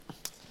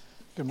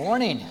Good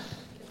morning.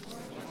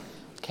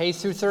 K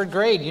through third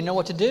grade, you know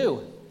what to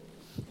do.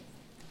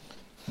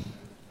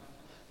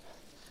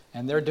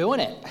 And they're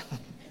doing it.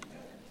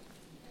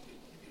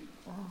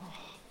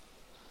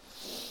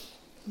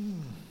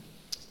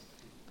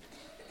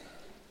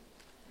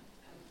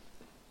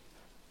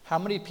 How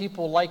many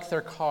people like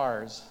their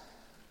cars?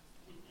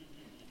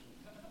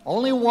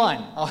 Only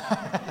one.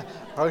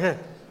 Okay.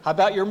 How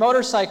about your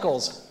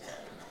motorcycles?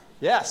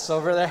 Yes,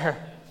 over there.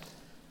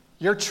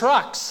 Your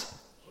trucks?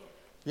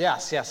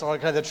 Yes.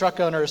 Okay, the truck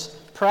owners,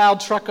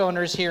 proud truck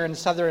owners here in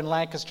southern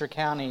Lancaster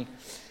County.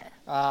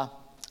 A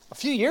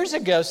few years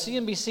ago,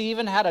 CNBC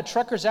even had a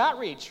truckers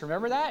outreach.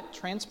 Remember that?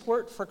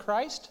 Transport for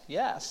Christ?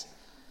 Yes.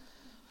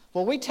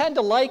 Well, we tend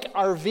to like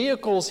our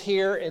vehicles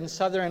here in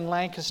southern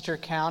Lancaster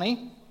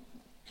County.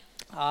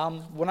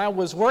 When I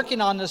was working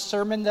on this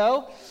sermon,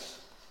 though,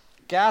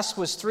 gas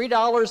was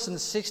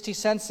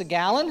 $3.60 a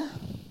gallon.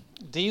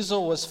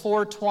 Diesel was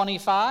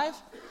 $4.25.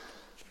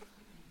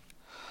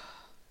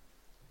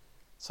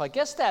 So I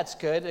guess that's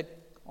good.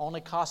 It only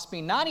cost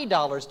me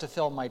 $90 to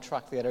fill my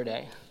truck the other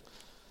day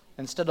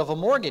instead of a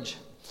mortgage.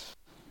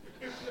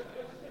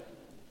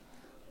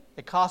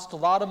 It costs a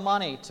lot of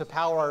money to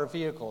power our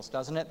vehicles,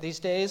 doesn't it, these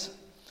days?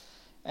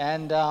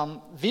 And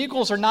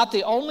vehicles are not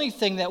the only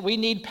thing that we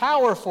need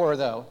power for,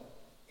 though.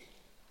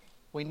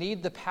 We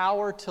need the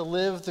power to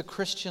live the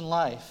Christian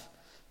life,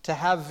 to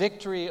have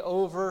victory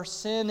over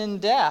sin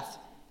and death.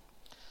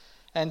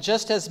 And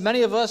just as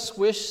many of us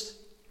wish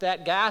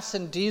that gas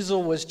and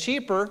diesel was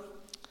cheaper,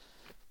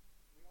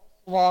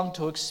 we long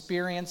to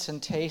experience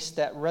and taste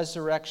that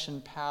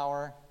resurrection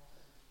power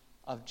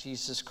of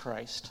Jesus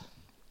Christ.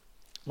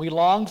 We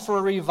longed for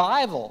a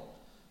revival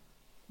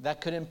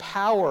that could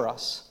empower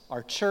us,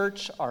 our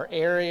church, our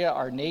area,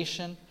 our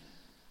nation.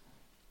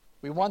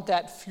 We want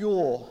that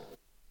fuel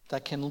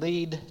that can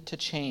lead to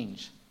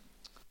change.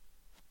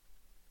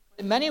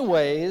 In many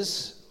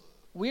ways,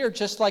 we are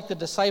just like the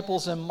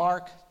disciples in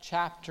Mark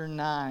chapter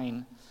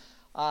 9.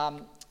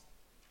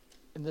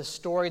 In this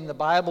story in the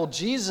Bible,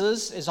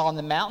 Jesus is on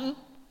the mountain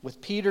with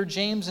Peter,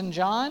 James, and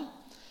John.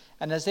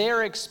 And as they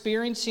are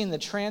experiencing the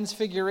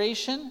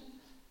transfiguration,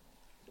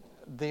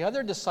 the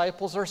other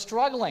disciples are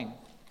struggling.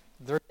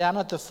 They're down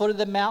at the foot of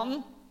the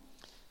mountain.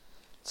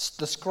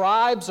 The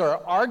scribes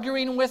are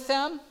arguing with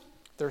them.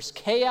 There's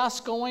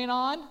chaos going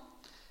on.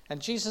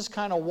 And Jesus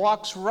kind of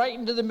walks right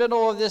into the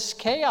middle of this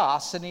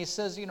chaos. And he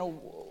says,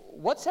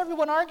 what's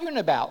everyone arguing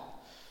about?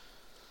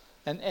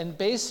 And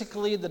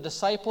basically the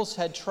disciples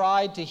had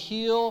tried to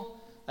heal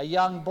a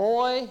young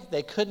boy.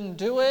 They couldn't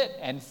do it.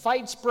 And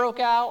fights broke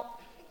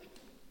out.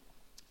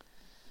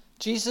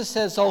 Jesus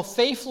says, "O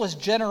faithless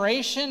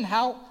generation,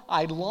 how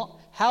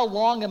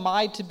long am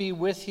I to be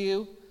with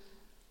you?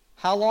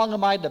 How long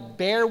am I to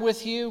bear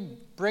with you?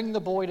 Bring the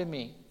boy to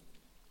me."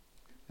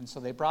 And so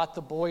they brought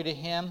the boy to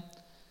him.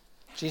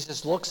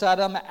 Jesus looks at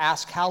him,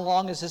 asks, "How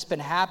long has this been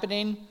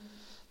happening?"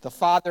 The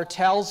father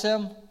tells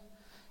him.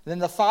 Then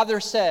the father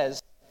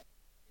says,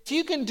 "If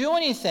you can do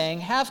anything,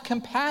 have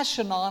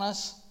compassion on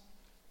us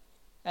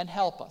and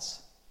help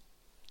us."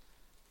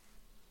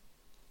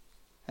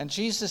 And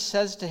Jesus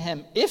says to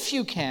him, "If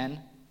you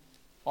can,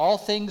 all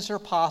things are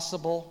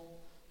possible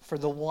for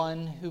the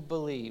one who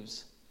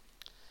believes."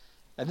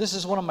 And this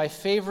is one of my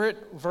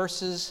favorite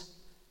verses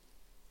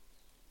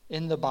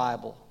in the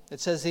Bible. It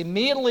says,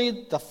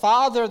 "Immediately the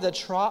father of the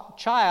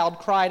child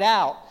cried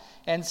out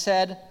and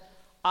said,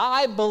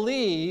 'I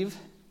believe,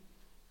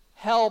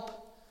 help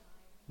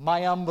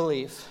my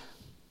unbelief.'"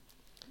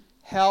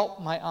 Help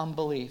my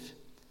unbelief.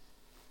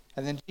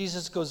 And then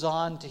Jesus goes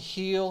on to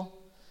heal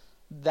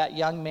that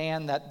young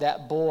man,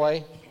 that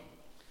boy.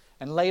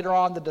 And later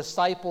on, the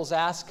disciples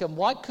ask him,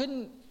 "Why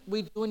couldn't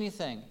we do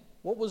anything?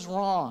 What was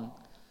wrong?"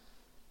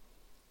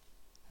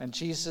 And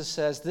Jesus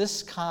says,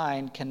 "This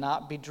kind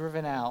cannot be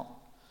driven out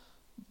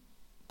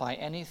by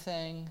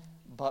anything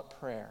but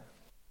prayer."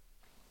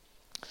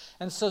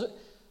 And so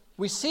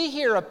we see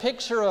here a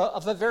picture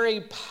of a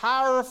very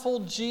powerful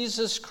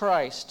Jesus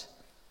Christ,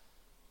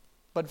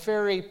 but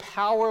very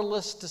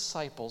powerless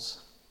disciples.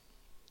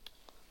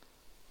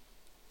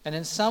 And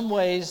in some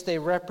ways, they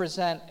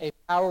represent a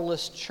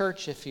powerless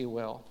church, if you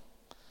will.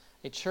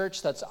 A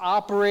church that's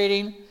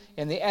operating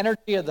in the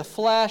energy of the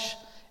flesh,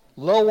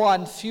 low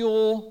on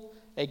fuel,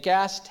 a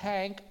gas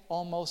tank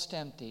almost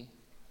empty.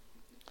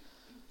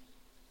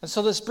 And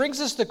so this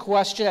brings us to the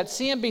question at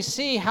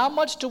CNBC, how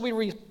much do we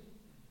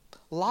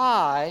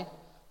rely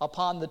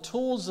upon the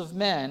tools of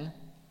men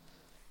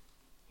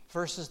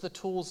versus the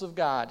tools of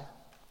God?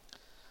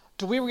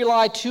 Do we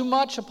rely too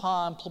much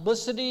upon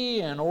publicity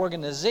and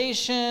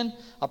organization,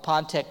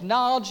 upon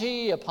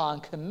technology,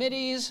 upon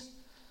committees?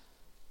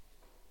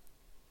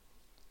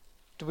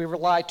 Do we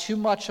rely too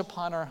much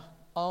upon our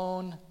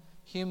own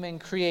human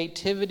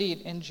creativity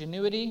and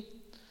ingenuity?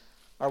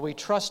 Are we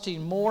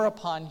trusting more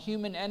upon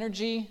human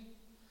energy,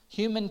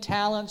 human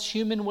talents,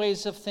 human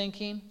ways of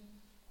thinking,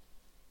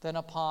 than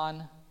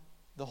upon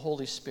the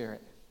Holy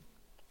Spirit?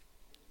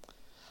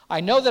 I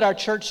know that our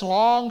church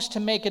longs to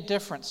make a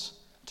difference,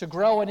 to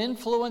grow and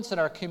influence in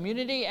our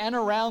community and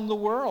around the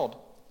world.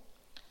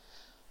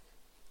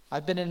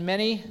 I've been in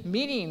many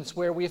meetings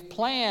where we've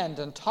planned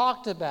and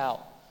talked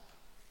about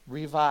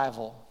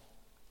revival,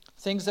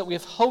 things that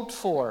we've hoped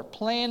for,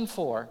 planned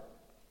for.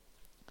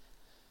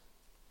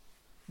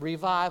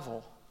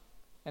 Revival,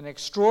 an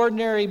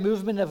extraordinary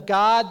movement of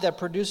God that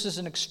produces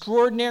an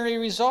extraordinary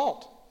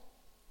result.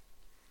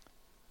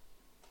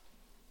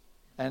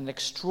 An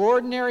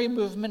extraordinary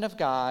movement of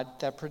God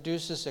that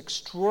produces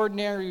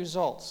extraordinary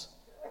results.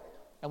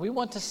 And we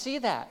want to see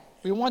that.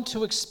 We want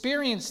to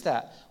experience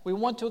that. We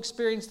want to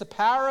experience the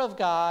power of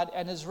God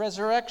and his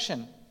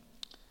resurrection.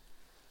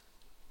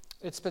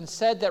 It's been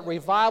said that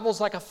revival is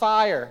like a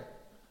fire.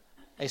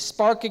 A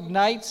spark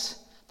ignites,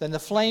 then the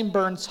flame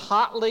burns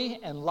hotly,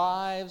 and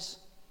lives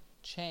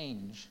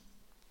change.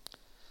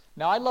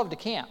 Now, I love to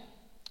camp.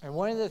 And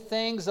one of the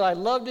things that I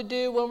love to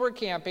do when we're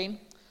camping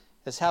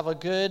is have a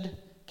good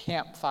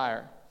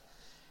campfire.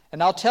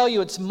 And I'll tell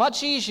you, it's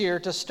much easier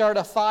to start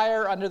a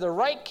fire under the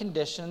right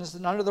conditions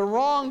than under the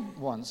wrong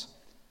ones.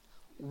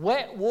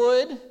 Wet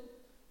wood,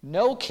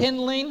 no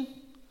kindling,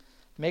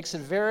 makes it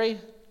very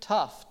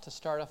tough to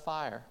start a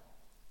fire.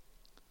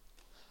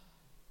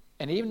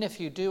 And even if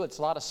you do, it's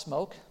a lot of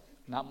smoke,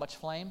 not much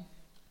flame.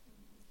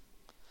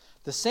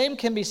 The same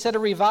can be said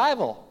of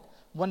revival.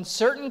 When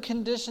certain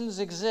conditions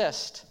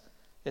exist,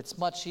 it's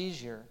much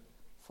easier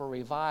for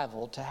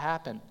revival to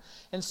happen.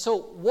 And so,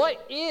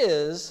 what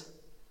is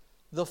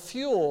the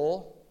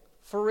fuel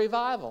for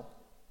revival?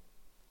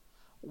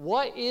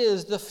 What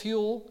is the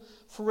fuel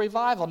for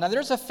revival? Now,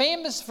 there's a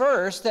famous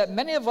verse that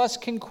many of us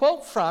can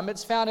quote from.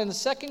 It's found in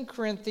 2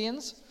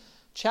 Corinthians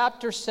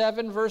chapter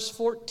 7, verse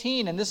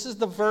 14. And this is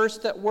the verse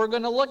that we're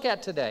going to look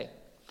at today.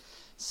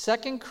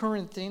 2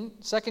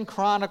 Chronicles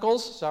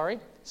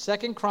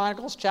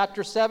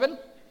chapter 7,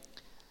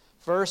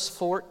 verse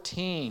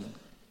 14.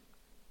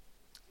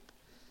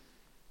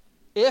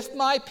 If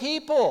my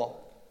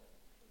people,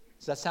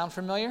 does that sound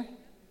familiar?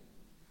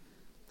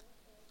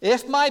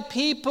 If my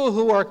people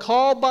who are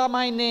called by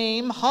my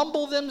name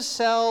humble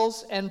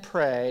themselves and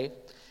pray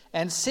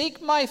and seek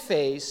my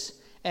face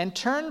and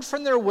turn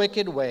from their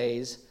wicked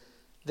ways,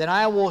 then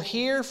I will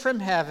hear from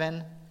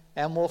heaven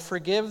and will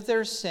forgive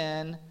their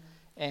sin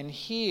and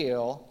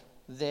heal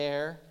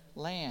their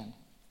land.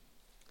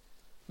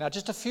 Now,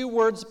 just a few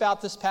words about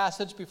this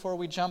passage before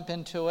we jump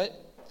into it.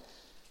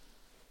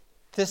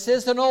 This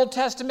is an Old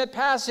Testament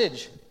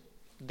passage.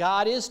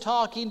 God is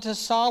talking to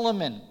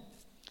Solomon.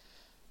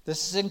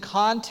 This is in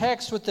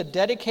context with the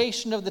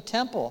dedication of the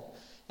temple.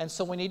 And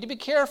so we need to be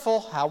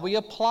careful how we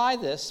apply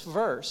this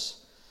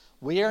verse.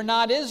 We are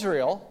not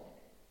Israel.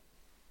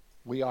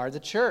 We are the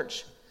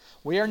church.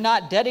 We are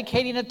not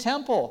dedicating a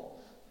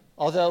temple,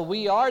 although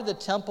we are the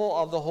temple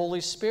of the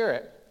Holy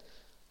Spirit.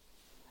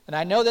 And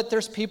I know that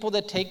there's people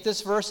that take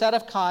this verse out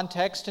of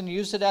context and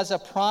use it as a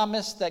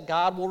promise that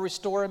God will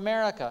restore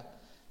America.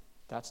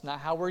 That's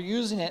not how we're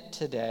using it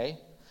today.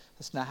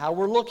 That's not how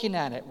we're looking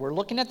at it. We're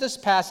looking at this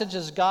passage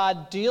as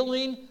God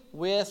dealing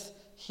with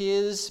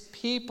his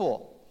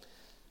people,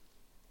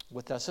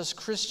 with us as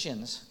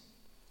Christians.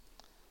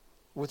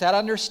 With that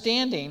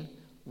understanding,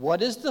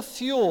 what is the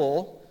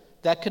fuel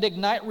that could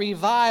ignite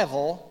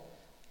revival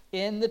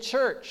in the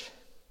church?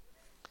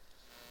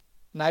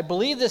 And I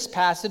believe this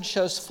passage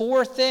shows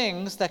 4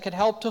 things that could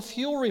help to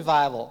fuel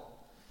revival: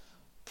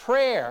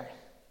 prayer,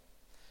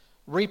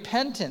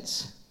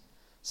 repentance,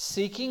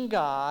 seeking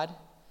God,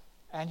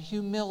 and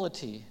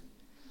humility.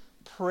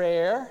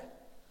 Prayer,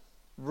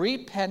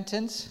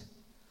 repentance,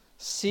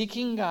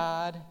 seeking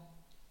God,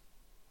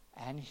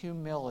 and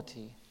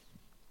humility.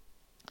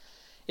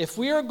 If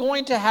we are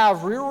going to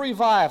have real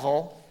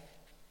revival,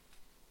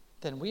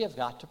 then we have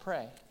got to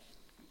pray.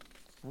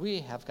 We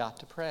have got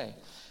to pray.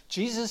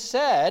 Jesus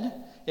said,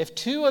 if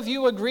 2 of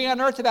you agree on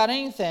earth about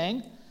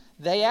anything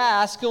they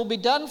ask, it will be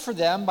done for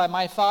them by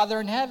my Father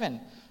in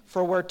heaven.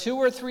 For where 2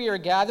 or 3 are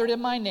gathered in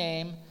my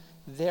name,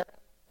 there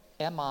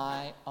am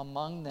I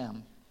among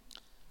them.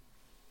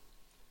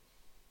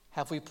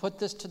 Have we put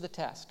this to the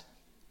test?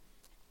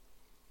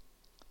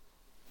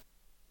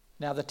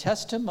 Now, the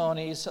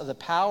testimonies of the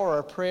power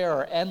of prayer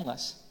are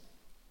endless.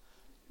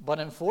 But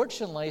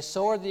unfortunately,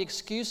 so are the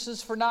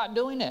excuses for not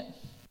doing it.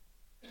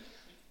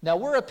 Now,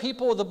 we're a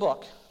people of the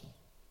book.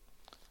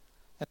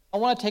 And I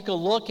want to take a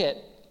look at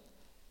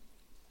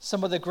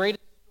some of the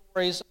greatest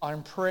stories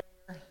on prayer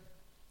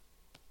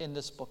in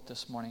this book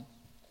this morning.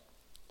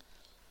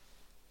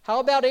 How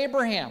about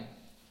Abraham?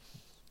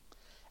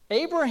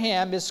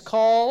 Abraham is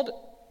called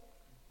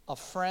a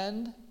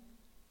friend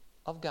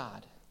of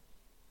God.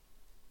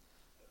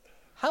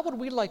 How would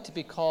we like to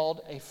be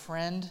called a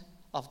friend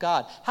of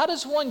God? How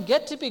does one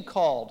get to be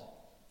called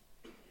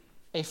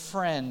a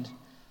friend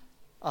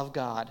of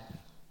God?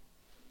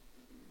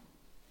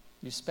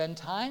 You spend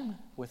time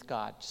with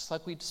God, just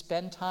like we'd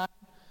spend time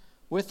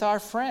with our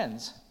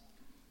friends.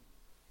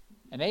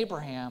 And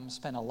Abraham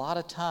spent a lot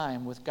of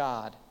time with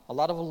God, a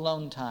lot of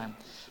alone time.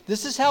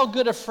 This is how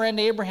good a friend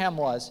Abraham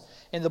was.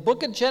 In the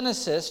book of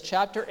Genesis,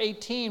 chapter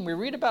 18, we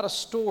read about a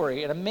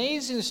story, an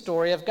amazing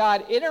story of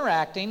God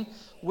interacting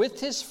with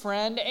his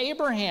friend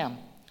Abraham.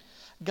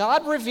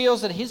 God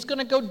reveals that he's going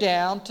to go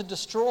down to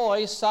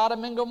destroy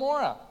Sodom and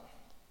Gomorrah.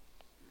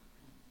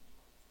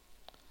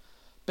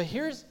 But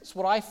here's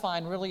what I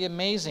find really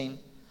amazing.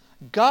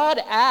 God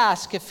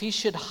asks if he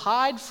should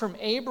hide from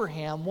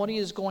Abraham what he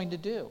is going to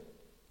do.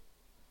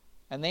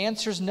 And the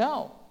answer is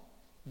no.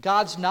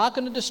 God's not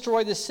going to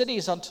destroy the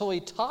cities until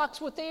he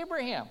talks with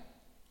Abraham.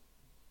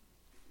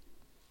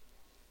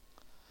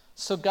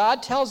 So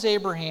God tells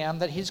Abraham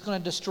that he's going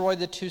to destroy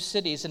the two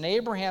cities. And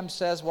Abraham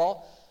says,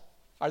 well,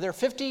 are there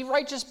 50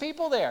 righteous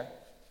people there?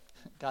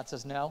 God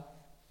says no.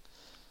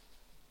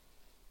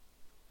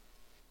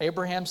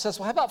 Abraham says,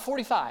 well, how about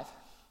 45?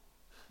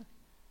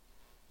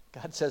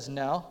 God says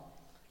no.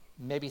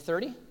 Maybe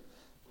 30?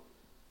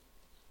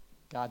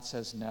 God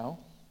says no.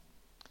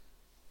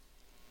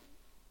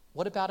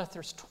 What about if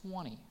there's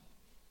 20?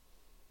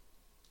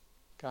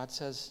 God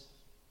says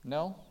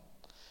no.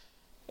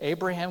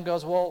 Abraham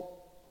goes, well,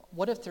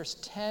 what if there's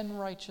 10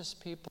 righteous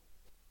people?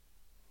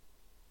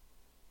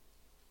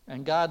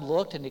 And God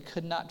looked and he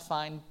could not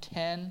find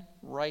 10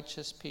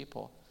 righteous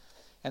people.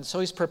 And so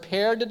he's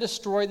prepared to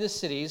destroy the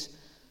cities.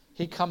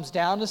 He comes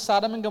down to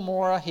Sodom and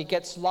Gomorrah. He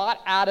gets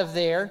Lot out of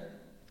there.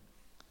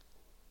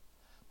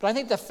 But I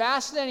think the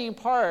fascinating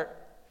part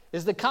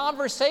is the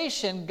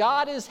conversation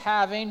God is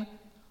having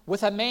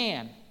with a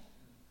man,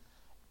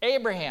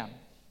 Abraham.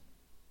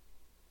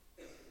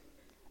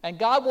 And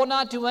God will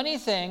not do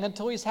anything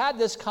until he's had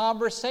this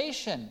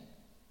conversation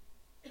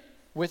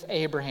with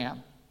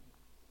Abraham.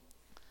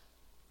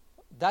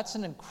 That's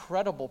an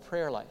incredible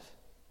prayer life.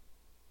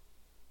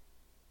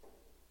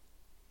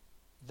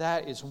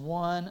 That is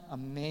one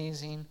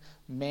amazing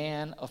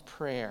man of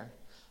prayer.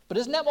 But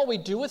isn't that what we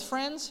do with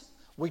friends?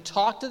 We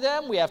talk to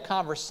them. We have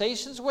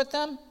conversations with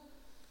them.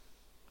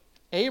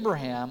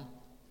 Abraham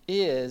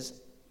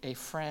is a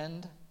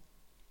friend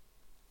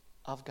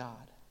of God.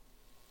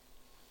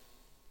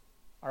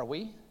 Are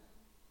we?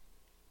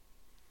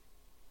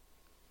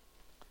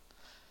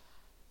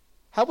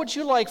 How would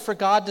you like for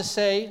God to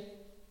say,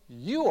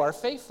 you are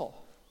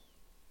faithful?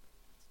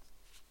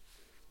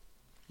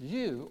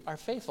 You are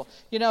faithful.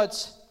 You know,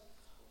 it's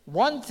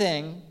one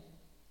thing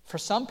for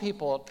some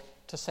people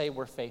to say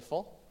we're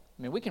faithful.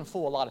 I mean, we can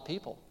fool a lot of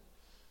people.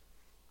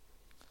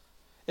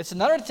 It's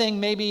another thing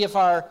maybe if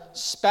our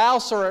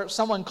spouse or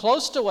someone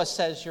close to us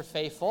says you're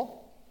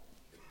faithful.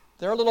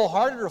 They're a little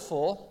harder to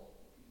fool.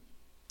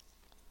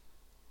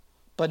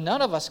 But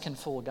none of us can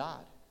fool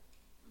God.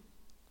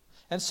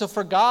 And so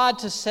for God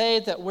to say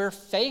that we're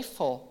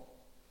faithful,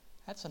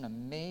 that's an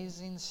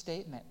amazing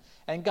statement.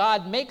 And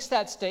God makes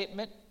that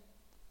statement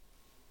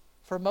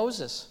for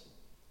Moses.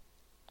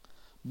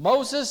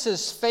 Moses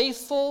is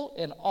faithful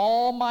in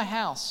all my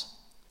house.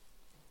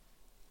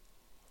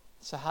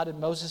 So how did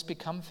Moses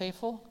become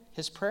faithful?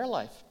 His prayer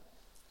life.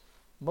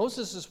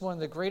 Moses is one of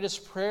the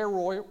greatest prayer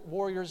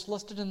warriors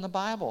listed in the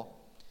Bible.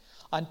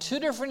 On 2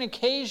 different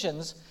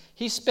occasions,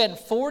 he spent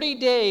 40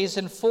 days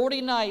and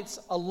 40 nights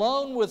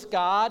alone with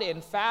God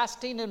in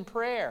fasting and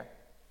prayer.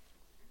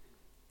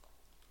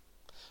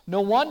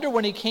 No wonder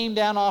when he came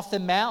down off the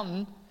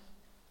mountain,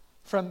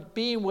 from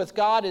being with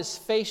God, his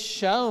face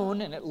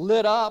shone and it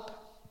lit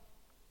up.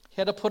 He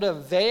had to put a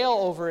veil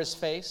over his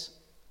face.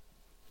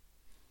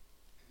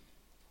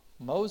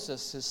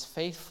 Moses is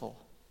faithful.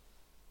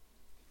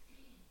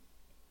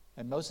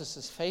 And Moses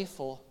is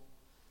faithful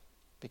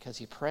because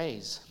he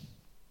prays.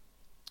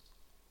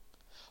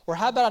 Or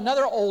how about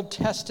another Old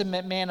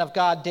Testament man of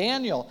God,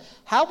 Daniel?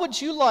 How would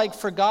you like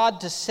for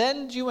God to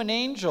send you an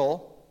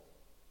angel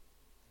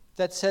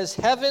that says,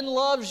 heaven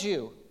loves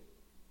you?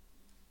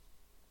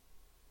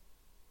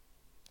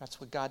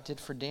 That's what God did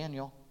for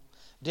Daniel.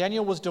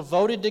 Daniel was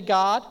devoted to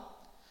God.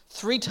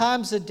 3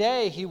 times a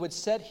day he would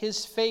set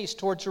his face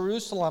toward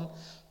Jerusalem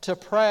to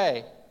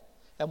pray.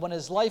 And when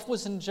his life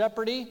was in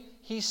jeopardy,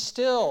 he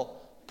still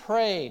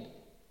prayed.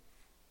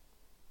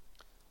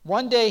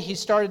 One day he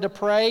started to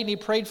pray, and he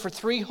prayed for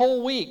 3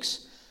 whole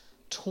weeks.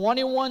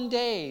 21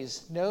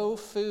 days, no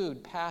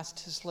food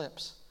passed his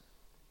lips.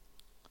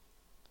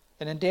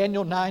 And in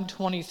Daniel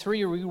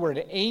 9:23, we where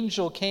an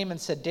angel came and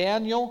said,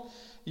 Daniel,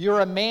 you're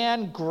a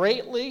man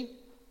greatly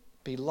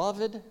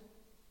beloved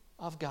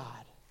of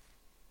God.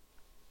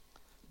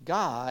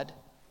 God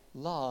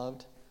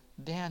loved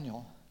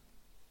Daniel.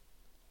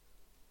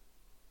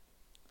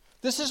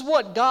 This is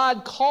what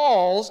God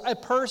calls a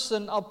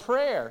person of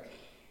prayer.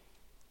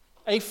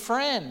 A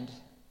friend,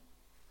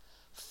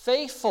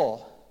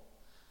 faithful,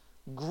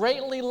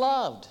 greatly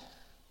loved.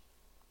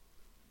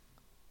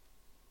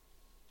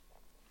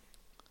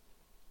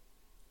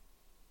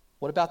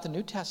 What about the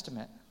New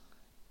Testament?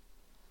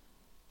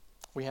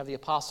 We have the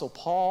Apostle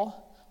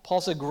Paul.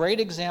 Paul's a great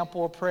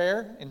example of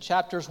prayer. In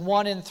chapters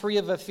 1 and 3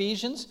 of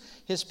Ephesians,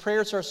 his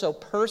prayers are so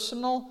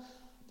personal,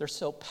 they're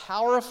so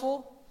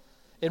powerful.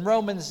 In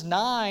Romans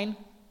 9,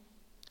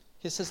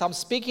 He says, I'm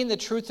speaking the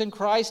truth in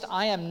Christ.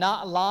 I am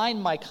not lying.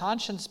 My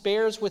conscience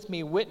bears with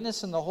me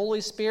witness in the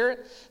Holy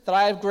Spirit that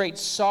I have great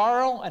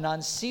sorrow and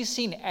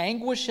unceasing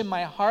anguish in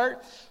my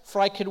heart. For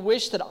I could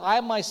wish that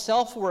I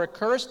myself were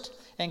accursed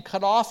and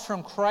cut off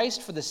from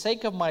Christ for the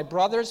sake of my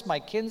brothers, my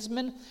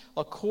kinsmen,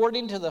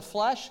 according to the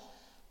flesh.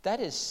 That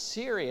is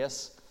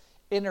serious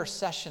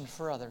intercession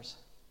for others.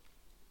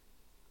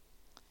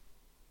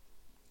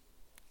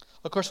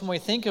 Of course, when we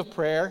think of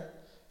prayer,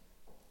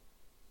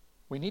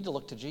 we need to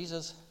look to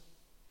Jesus.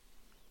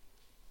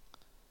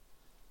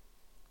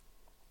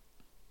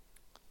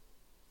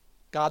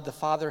 God the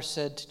Father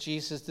said to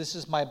Jesus, "This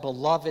is my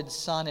beloved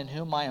Son in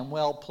whom I am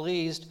well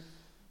pleased."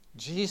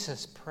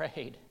 Jesus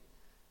prayed.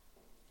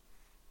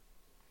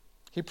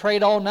 He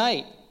prayed all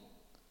night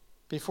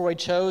before he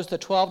chose the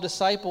 12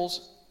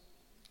 disciples.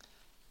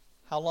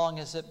 How long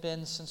has it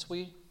been since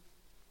we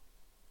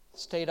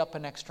stayed up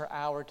an extra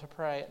hour to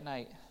pray at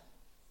night?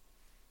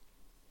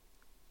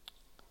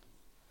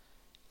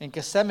 In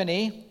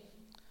Gethsemane,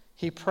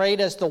 he prayed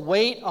as the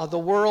weight of the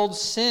world's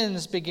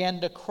sins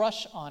began to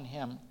crush on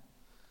him,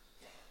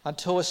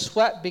 until his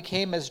sweat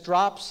became as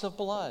drops of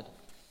blood.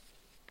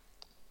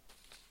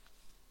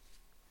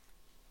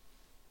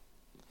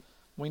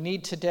 We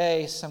need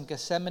today some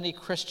Gethsemane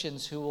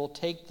Christians who will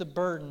take the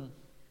burden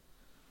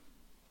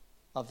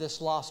of this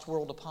lost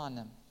world upon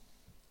them.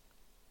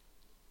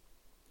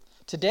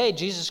 Today,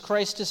 Jesus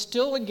Christ is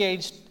still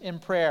engaged in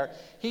prayer.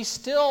 He's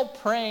still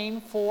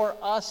praying for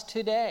us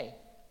today.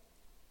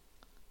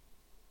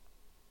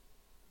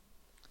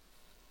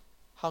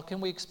 How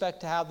can we expect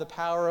to have the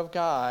power of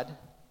God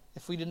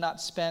if we do not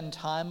spend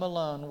time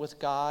alone with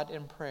God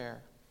in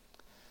prayer?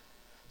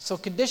 So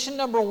condition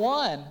number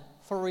 1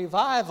 for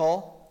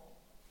revival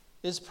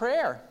is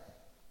prayer.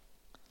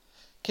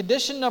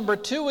 Condition number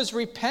 2 is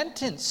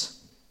repentance.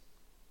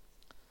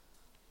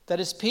 That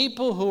is,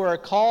 people who are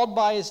called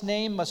by his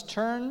name must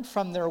turn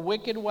from their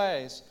wicked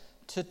ways.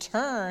 To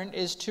turn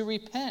is to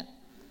repent.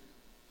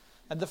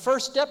 And the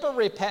first step of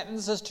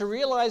repentance is to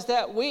realize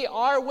that we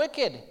are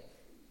wicked,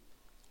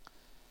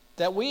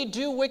 that we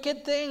do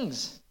wicked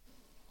things.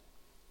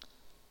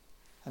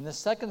 And the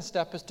second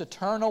step is to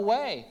turn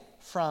away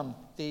from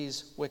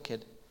these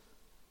wicked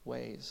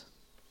ways.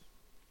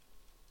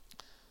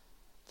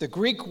 The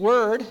Greek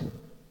word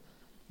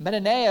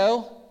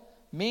metaneo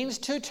means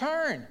to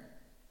turn.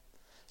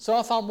 So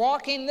if I'm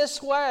walking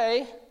this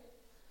way,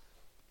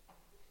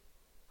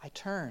 I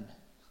turn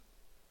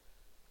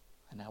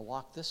and I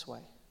walk this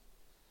way.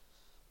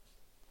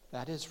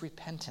 That is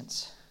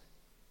repentance.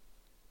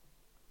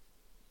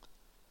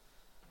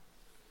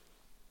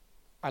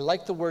 I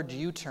like the word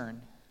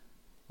U-turn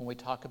when we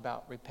talk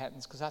about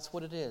repentance, because that's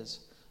what it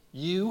is.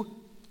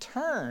 You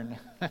turn.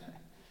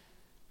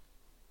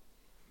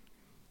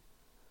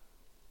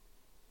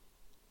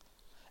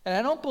 And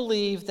I don't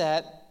believe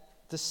that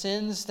the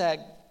sins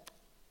that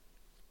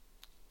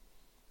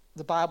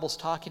the Bible's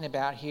talking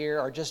about here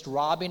are just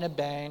robbing a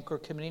bank or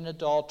committing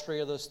adultery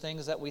or those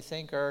things that we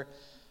think are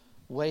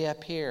way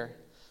up here.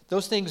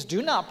 Those things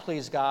do not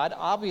please God,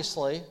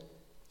 obviously,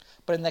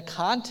 but in the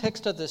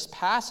context of this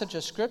passage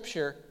of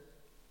Scripture,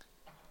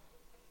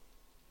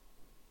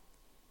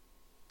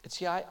 it's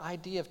the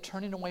idea of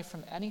turning away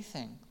from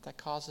anything that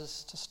causes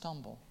us to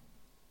stumble.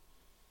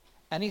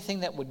 Anything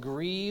that would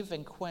grieve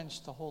and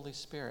quench the Holy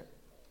Spirit.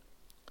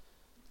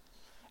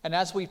 And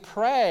as we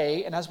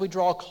pray and as we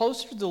draw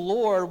closer to the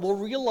Lord, we'll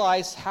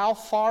realize how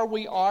far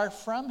we are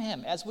from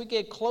him. As we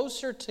get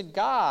closer to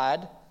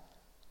God,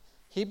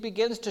 he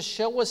begins to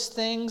show us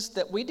things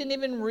that we didn't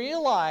even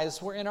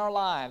realize were in our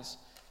lives.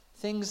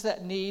 Things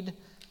that need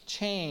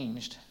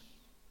changed.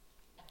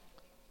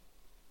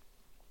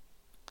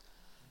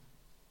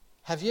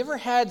 Have you ever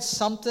had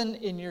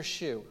something in your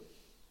shoe?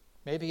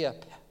 Maybe a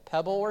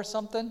pebble or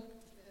something?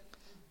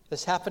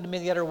 This happened to me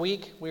the other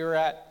week. We were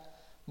at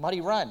Muddy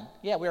Run.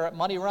 Yeah, we were at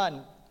Muddy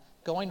Run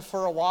going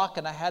for a walk,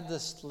 and I had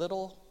this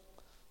little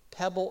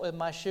pebble in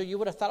my shoe. You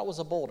would have thought it was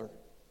a boulder.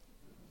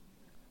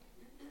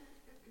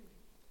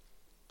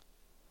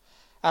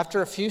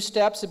 After a few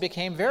steps, it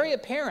became very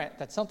apparent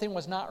that something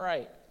was not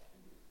right.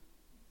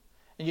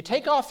 And you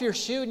take off your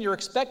shoe, and you're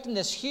expecting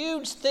this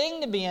huge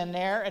thing to be in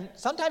there, and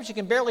sometimes you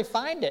can barely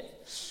find it.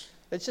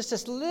 It's just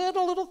this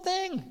little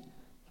thing.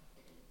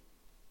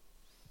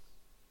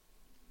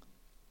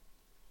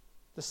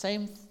 The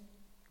same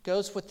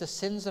goes with the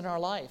sins in our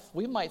life.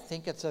 We might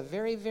think it's a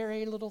very,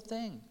 very little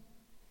thing.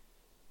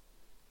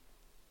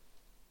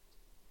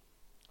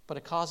 But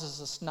it causes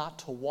us not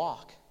to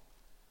walk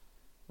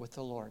with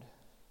the Lord.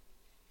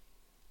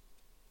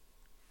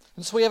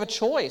 And so we have a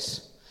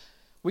choice.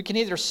 We can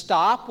either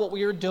stop what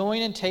we are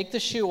doing and take the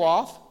shoe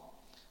off,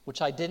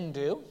 which I didn't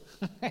do,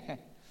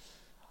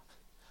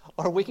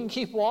 or we can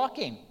keep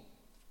walking.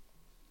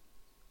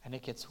 And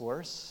it gets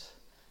worse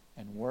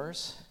and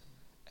worse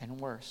and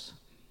worse.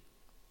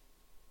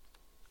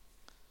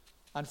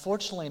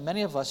 Unfortunately,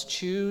 many of us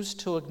choose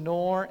to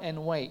ignore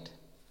and wait.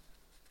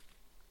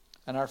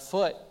 And our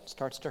foot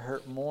starts to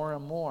hurt more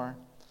and more.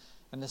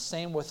 And the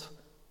same with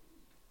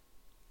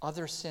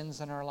other sins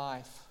in our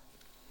life.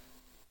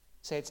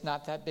 say it's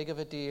not that big of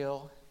a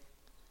deal.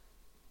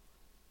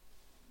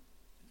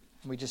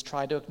 And we just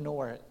try to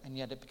ignore it, and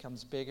yet it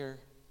becomes bigger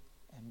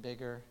and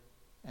bigger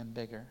and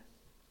bigger.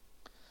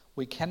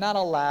 We cannot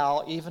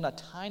allow even a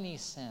tiny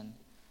sin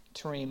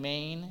to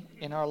remain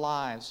in our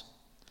lives.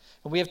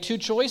 And we have two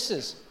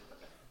choices.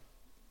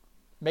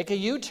 Make a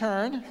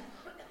U-turn,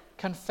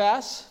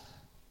 confess,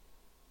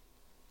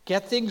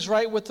 get things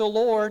right with the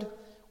Lord,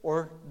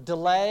 or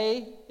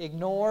delay,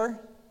 ignore,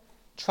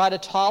 try to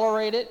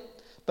tolerate it.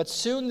 But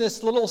soon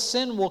this little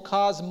sin will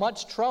cause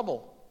much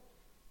trouble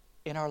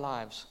in our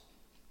lives.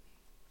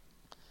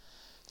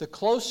 The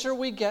closer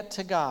we get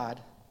to God,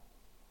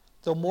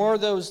 the more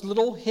those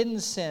little hidden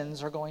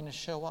sins are going to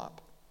show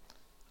up.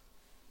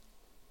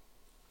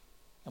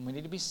 And we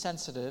need to be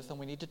sensitive, and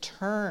we need to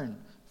turn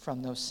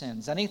from those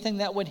sins. Anything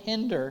that would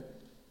hinder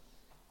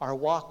our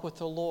walk with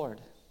the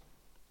Lord.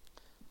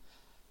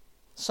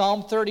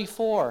 Psalm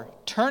 34,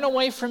 turn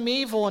away from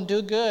evil and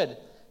do good.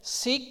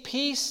 Seek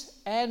peace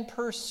and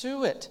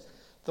pursue it.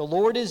 The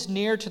Lord is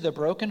near to the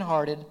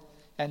brokenhearted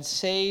and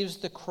saves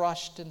the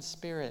crushed in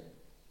spirit.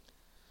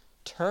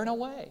 Turn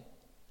away.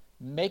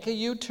 Make a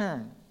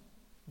U-turn.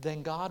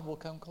 Then God will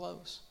come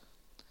close.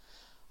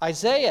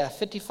 Isaiah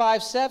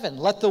 55:7.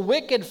 Let the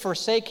wicked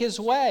forsake his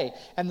way,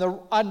 and the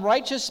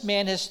unrighteous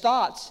man his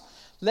thoughts.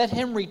 Let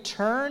him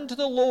return to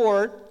the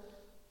Lord,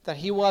 that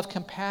he will have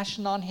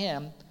compassion on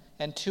him,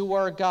 and to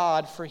our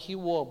God, for he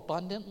will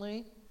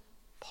abundantly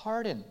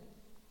pardon.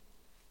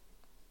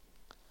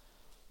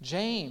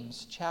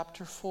 James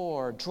chapter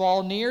 4.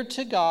 Draw near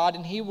to God,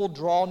 and he will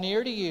draw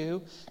near to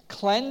you.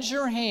 Cleanse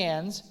your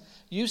hands,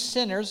 you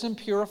sinners, and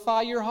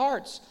purify your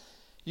hearts.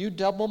 You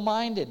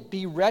double-minded,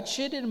 be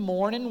wretched and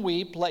mourn and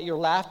weep. Let your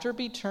laughter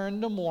be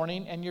turned to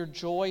mourning and your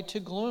joy to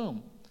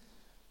gloom.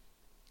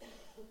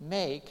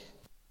 Make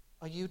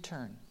a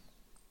U-turn.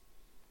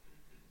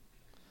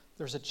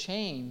 There's a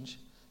change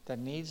that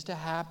needs to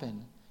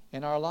happen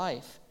in our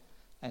life,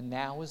 and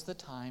now is the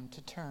time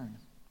to turn.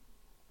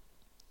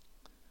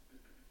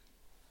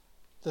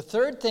 The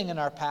third thing in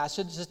our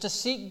passage is to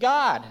seek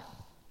God.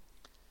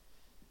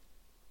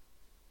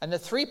 And the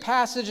three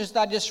passages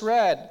that I just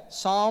read,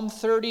 Psalm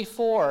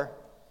 34,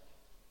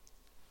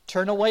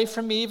 turn away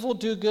from evil,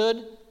 do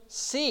good,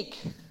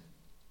 seek.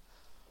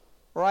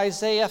 Or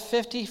Isaiah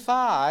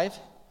 55,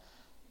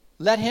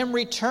 let him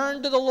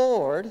return to the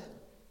Lord.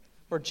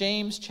 Or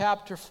James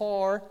chapter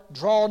 4,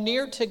 draw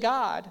near to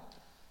God.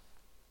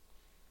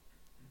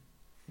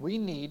 We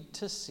need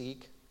to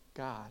seek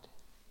God.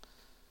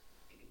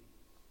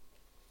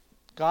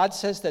 God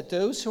says that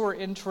those who are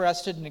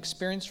interested in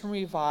experiencing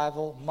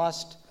revival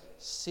must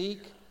seek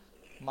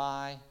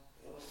my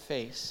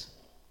face.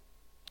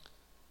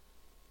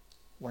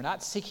 We're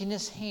not seeking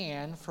his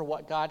hand for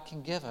what God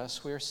can give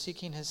us. We are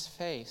seeking his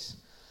face.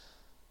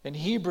 In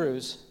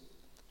Hebrews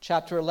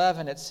chapter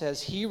 11, it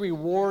says, he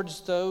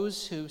rewards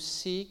those who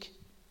seek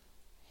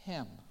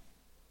him.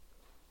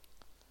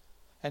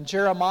 And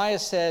Jeremiah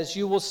says,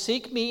 you will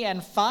seek me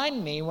and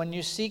find me when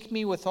you seek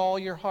me with all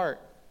your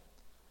heart.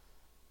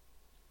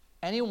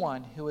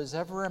 Anyone who has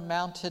ever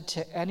amounted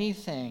to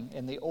anything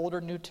in the Old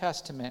or New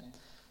Testament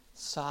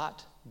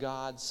sought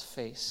God's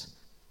face.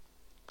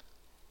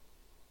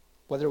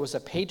 Whether it was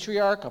a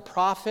patriarch, a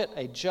prophet,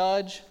 a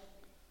judge,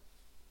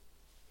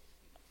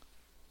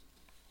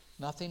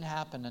 nothing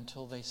happened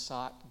until they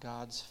sought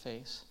God's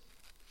face.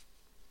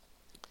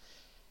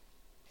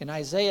 In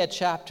Isaiah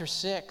chapter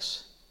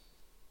 6,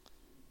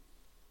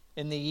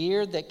 in the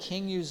year that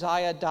King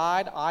Uzziah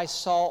died, I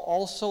saw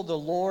also the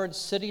Lord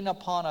sitting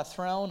upon a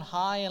throne,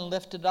 high and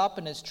lifted up,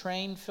 and his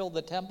train filled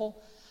the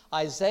temple.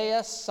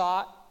 Isaiah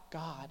sought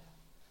God,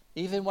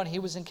 even when he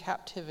was in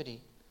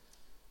captivity.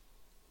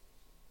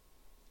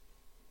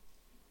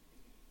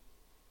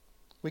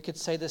 We could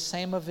say the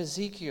same of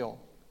Ezekiel,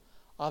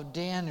 of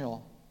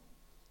Daniel,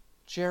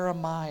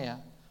 Jeremiah,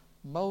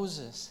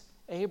 Moses,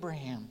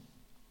 Abraham.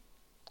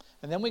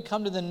 And then we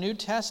come to the New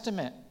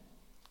Testament,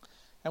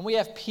 and we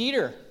have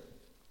Peter.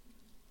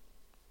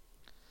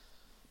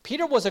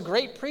 Peter was a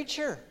great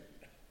preacher.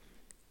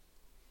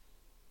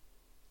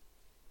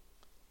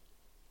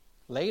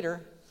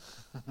 Later.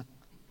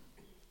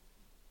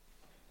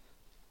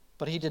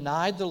 But he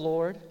denied the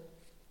Lord.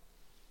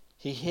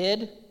 He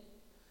hid.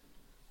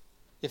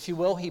 If you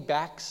will, he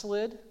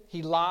backslid.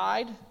 He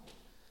lied.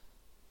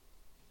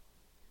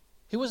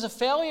 He was a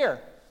failure.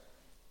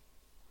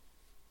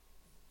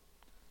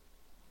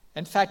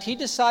 In fact, he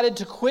decided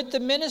to quit the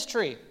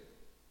ministry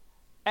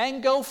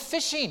and go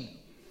fishing.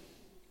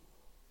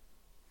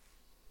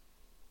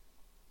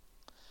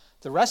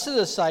 The rest of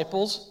the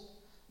disciples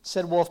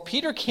said, well, if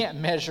Peter can't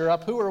measure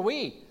up, who are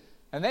we?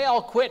 And they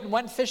all quit and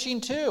went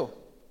fishing too.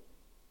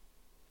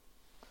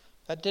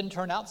 That didn't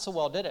turn out so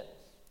well, did it?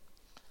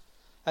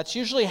 That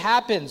usually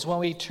happens when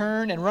we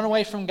turn and run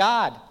away from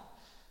God.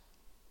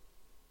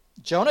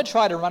 Jonah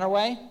tried to run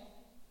away.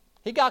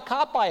 He got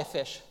caught by a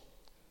fish.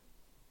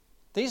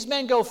 These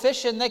men go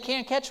fishing, they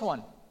can't catch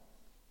one.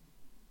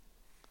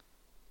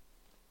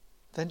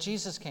 Then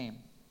Jesus came.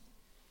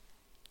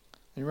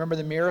 You remember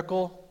the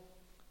miracle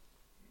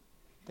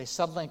They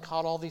suddenly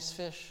caught all these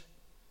fish.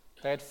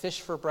 They had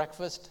fish for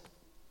breakfast.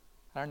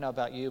 I don't know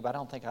about you, but I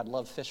don't think I'd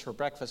love fish for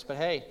breakfast. But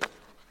hey,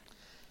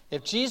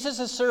 if Jesus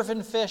is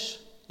serving fish,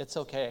 it's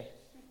okay.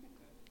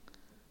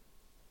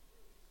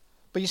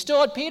 But you still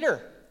had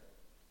Peter.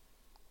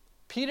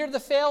 Peter the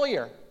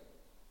failure.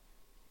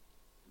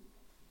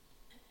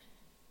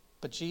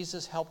 But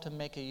Jesus helped him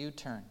make a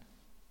U-turn.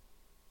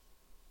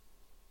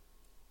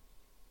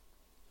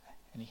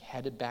 And he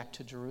headed back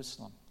to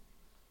Jerusalem.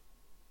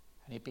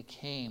 And he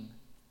became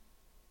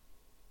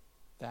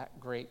that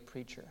great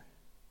preacher.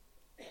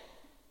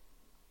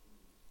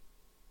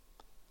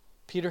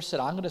 Peter said,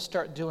 I'm going to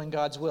start doing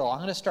God's will. I'm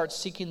going to start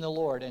seeking the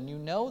Lord. And you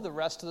know the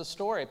rest of the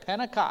story.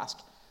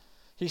 Pentecost.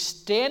 He's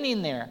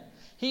standing there.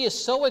 He is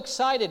so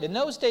excited. In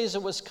those days,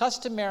 it was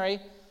customary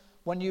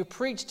when you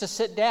preached to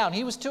sit down.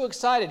 He was too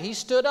excited. He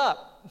stood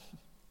up.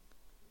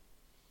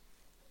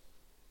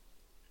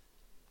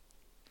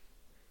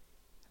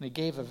 And he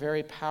gave a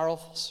very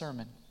powerful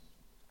sermon.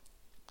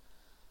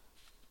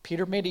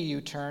 Peter made a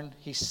U-turn.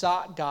 He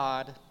sought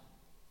God,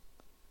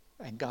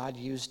 and God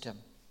used him.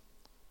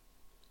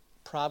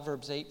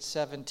 Proverbs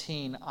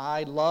 8:17,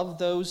 I love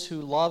those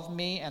who love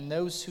me, and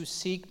those who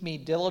seek me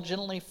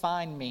diligently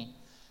find me.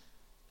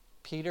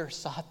 Peter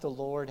sought the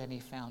Lord, and he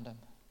found him.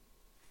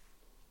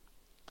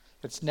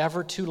 It's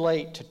never too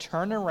late to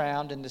turn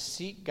around and to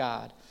seek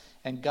God.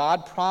 And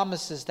God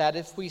promises that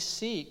if we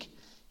seek,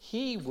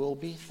 he will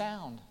be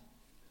found.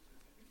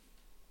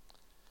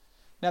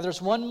 Now,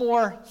 there's one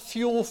more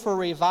fuel for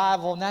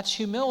revival, and that's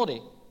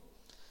humility.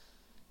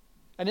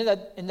 And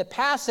in the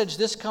passage,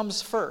 this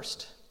comes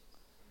first.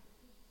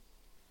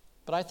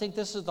 But I think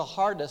this is the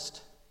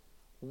hardest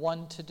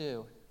one to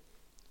do.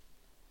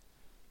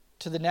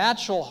 To the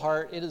natural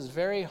heart, it is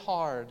very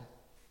hard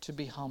to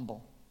be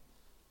humble.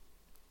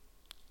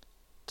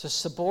 To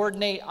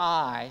subordinate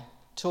I,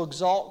 to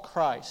exalt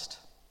Christ.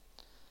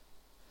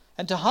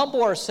 And to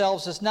humble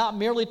ourselves is not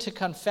merely to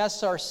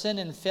confess our sin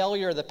and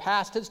failure of the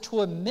past, it's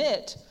to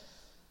admit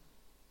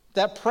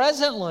that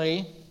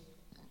presently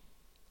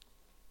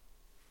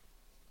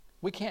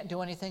we can't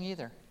do anything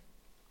either.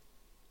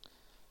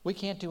 We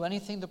can't do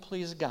anything to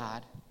please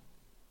God.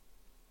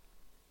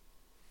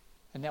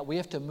 And that we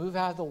have to move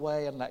out of the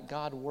way and let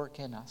God work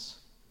in us.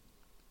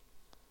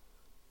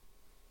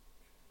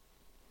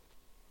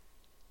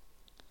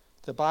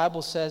 The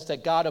Bible says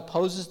that God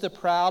opposes the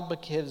proud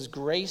but gives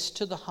grace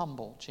to the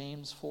humble.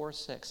 James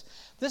 4:6.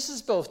 This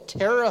is both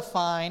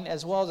terrifying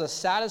as well as a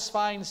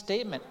satisfying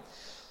statement.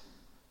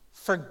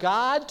 For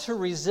God to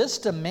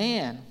resist a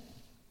man,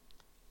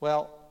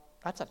 well,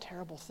 that's a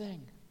terrible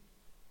thing.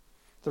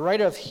 The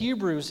writer of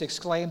Hebrews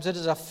exclaims, it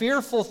is a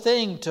fearful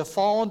thing to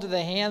fall into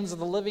the hands of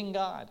the living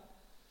God.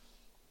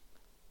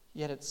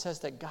 Yet it says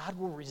that God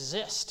will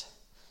resist.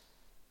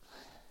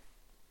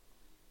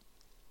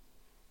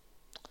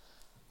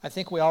 I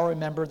think we all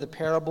remember the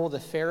parable of the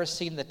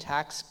Pharisee and the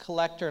tax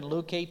collector in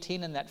Luke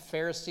 18, and that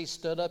Pharisee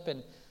stood up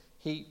and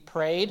he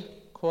prayed,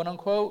 quote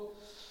unquote.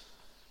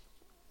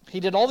 He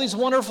did all these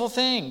wonderful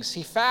things.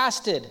 He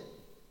fasted,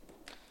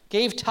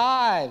 gave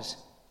tithes.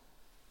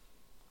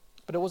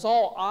 But it was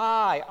all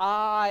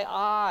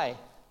I.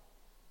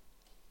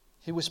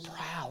 He was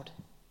proud.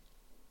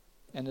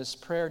 And his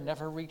prayer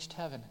never reached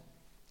heaven.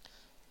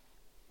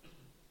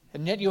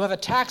 And yet you have a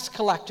tax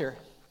collector.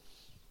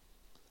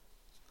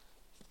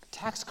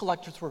 Tax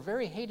collectors were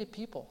very hated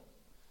people.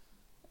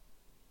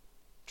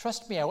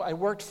 Trust me, I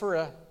worked for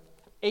an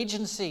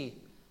agency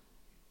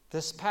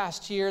this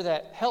past year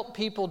that helped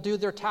people do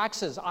their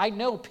taxes. I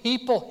know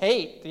people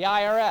hate the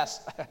IRS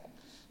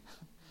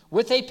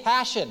with a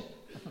passion.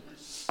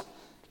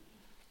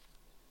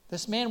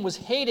 This man was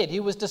hated. He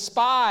was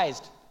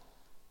despised.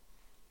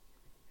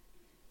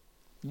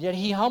 Yet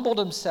he humbled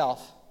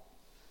himself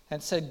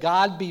and said,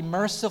 God, be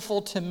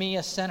merciful to me,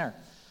 a sinner.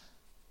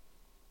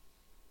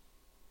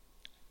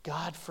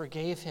 God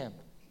forgave him.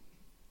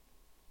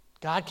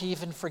 God can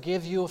even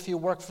forgive you if you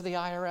work for the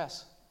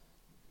IRS.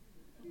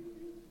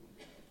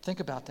 Think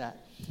about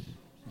that.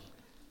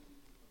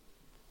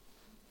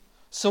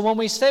 So when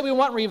we say we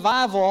want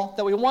revival,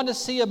 that we want to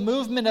see a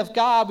movement of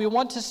God, we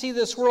want to see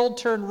this world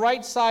turn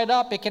right side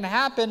up, it can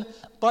happen,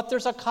 but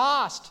there's a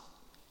cost.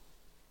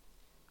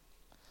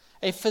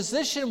 A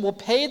physician will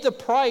pay the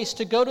price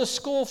to go to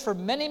school for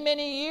many,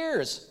 many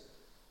years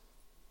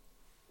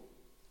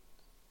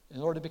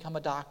in order to become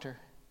a doctor.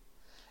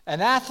 An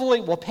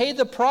athlete will pay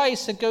the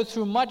price and go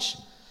through much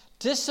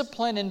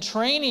discipline and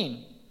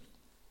training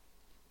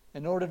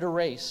in order to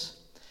race.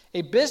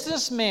 A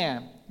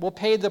businessman will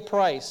pay the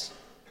price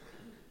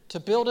to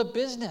build a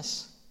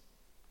business.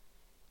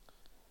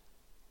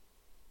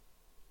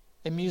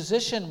 A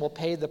musician will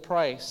pay the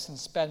price and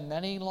spend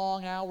many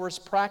long hours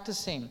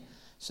practicing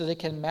so they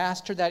can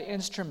master that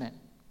instrument.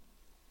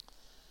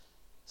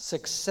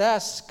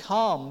 Success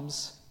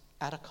comes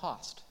at a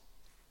cost.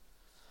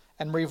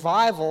 And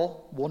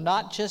revival will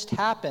not just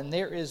happen.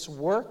 There is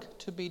work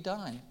to be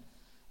done,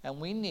 and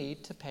we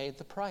need to pay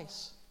the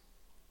price.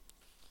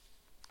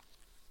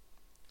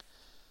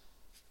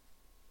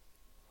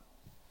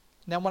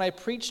 Now, when I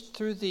preached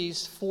through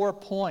these 4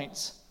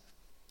 points,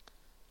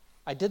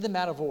 I did them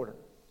out of order.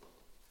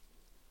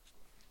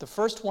 The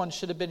first one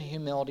should have been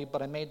humility,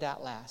 but I made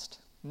that last.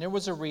 And there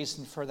was a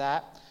reason for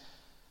that.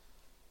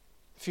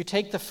 If you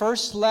take the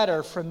first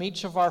letter from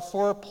each of our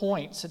 4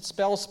 points, it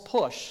spells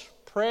push.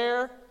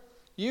 Prayer,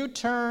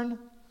 U-turn,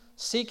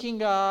 seeking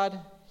God,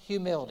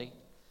 humility.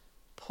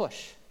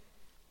 Push.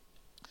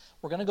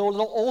 We're going to go a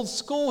little old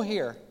school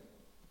here.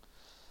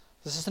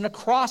 This is an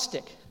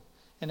acrostic,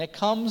 and it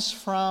comes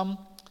from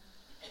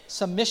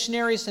some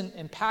missionaries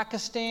in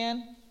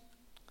Pakistan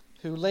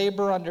who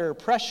labor under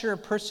pressure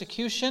and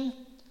persecution.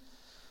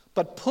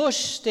 But push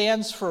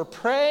stands for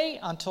pray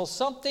until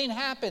something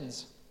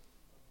happens.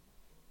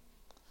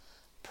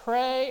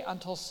 Pray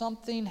until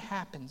something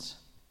happens.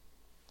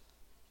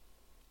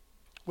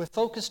 We're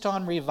focused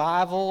on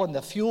revival and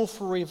the fuel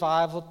for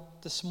revival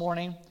this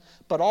morning,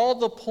 but all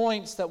the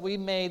points that we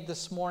made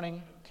this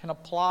morning can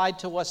apply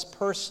to us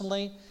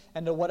personally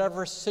and to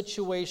whatever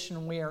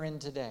situation we are in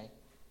today.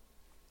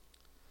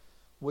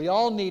 We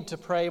all need to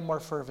pray more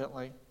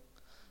fervently.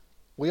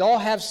 We all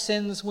have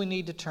sins we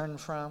need to turn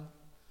from.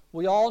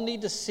 We all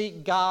need to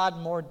seek God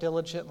more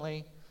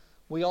diligently.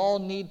 We all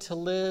need to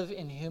live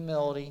in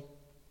humility.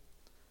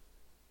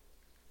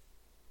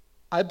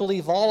 I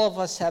believe all of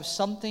us have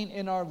something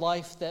in our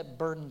life that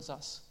burdens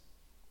us.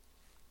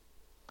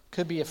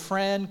 Could be a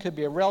friend, could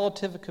be a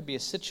relative, it could be a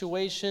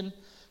situation,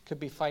 could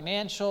be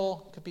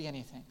financial, could be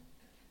anything.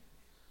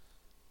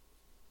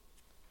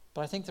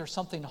 But I think there's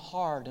something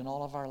hard in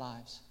all of our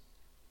lives.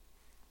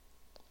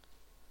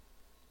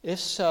 If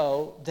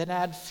so, then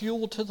add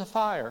fuel to the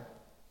fire.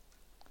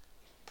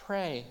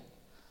 Pray.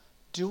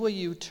 Do a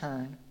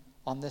U-turn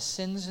on the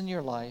sins in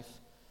your life.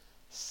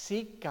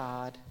 Seek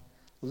God.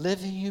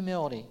 Live in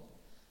humility.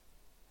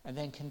 And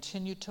then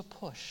continue to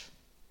push.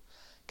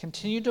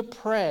 Continue to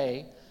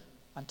pray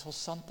until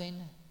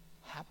something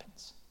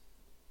happens.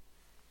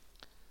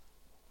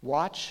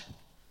 Watch,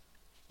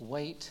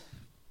 wait,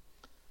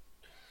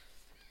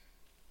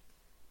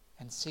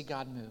 and see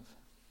God move.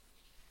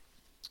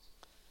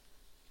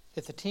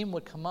 If the team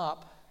would come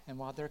up, and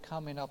while they're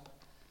coming up,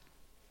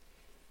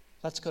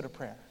 let's go to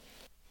prayer.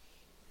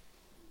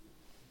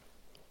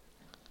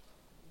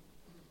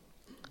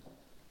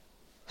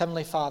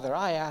 Heavenly Father,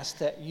 I ask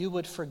that you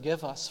would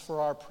forgive us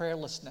for our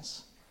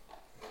prayerlessness.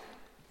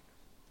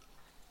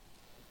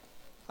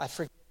 I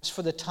forgive us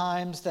for the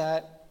times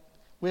that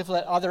we've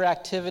let other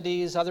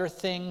activities, other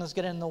things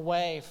get in the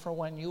way for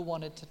when you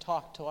wanted to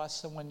talk to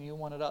us and when you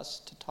wanted us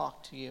to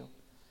talk to you.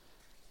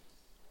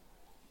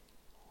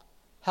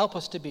 Help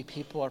us to be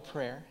people of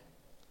prayer.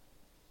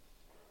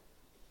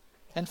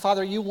 And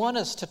Father, you want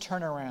us to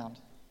turn around.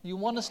 You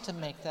want us to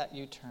make that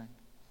U-turn.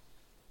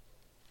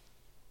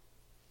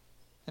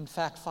 In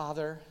fact,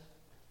 Father,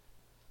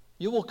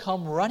 you will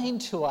come running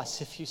to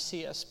us if you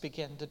see us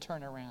begin to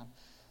turn around,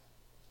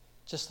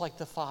 just like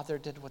the Father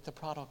did with the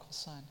prodigal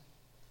son.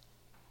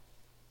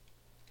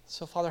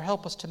 So, Father,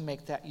 help us to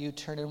make that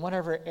U-turn in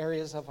whatever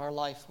areas of our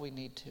life we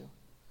need to.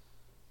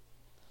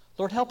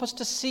 Lord, help us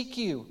to seek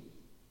you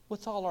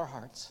with all our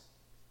hearts.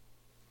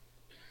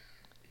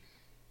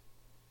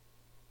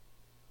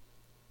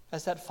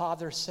 As that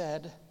father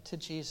said to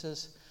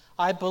Jesus,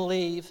 I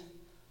believe,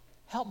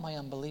 help my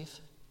unbelief.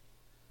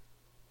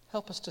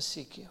 Help us to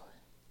seek you.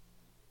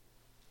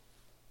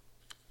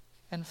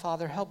 And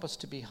Father, help us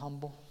to be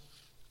humble.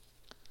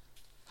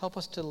 Help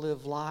us to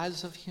live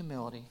lives of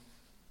humility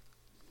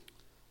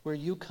where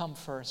you come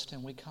first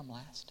and we come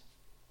last.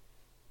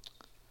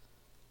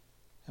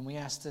 And we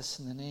ask this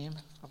in the name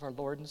of our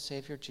Lord and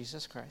Savior,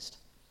 Jesus Christ.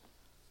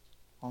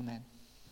 Amen.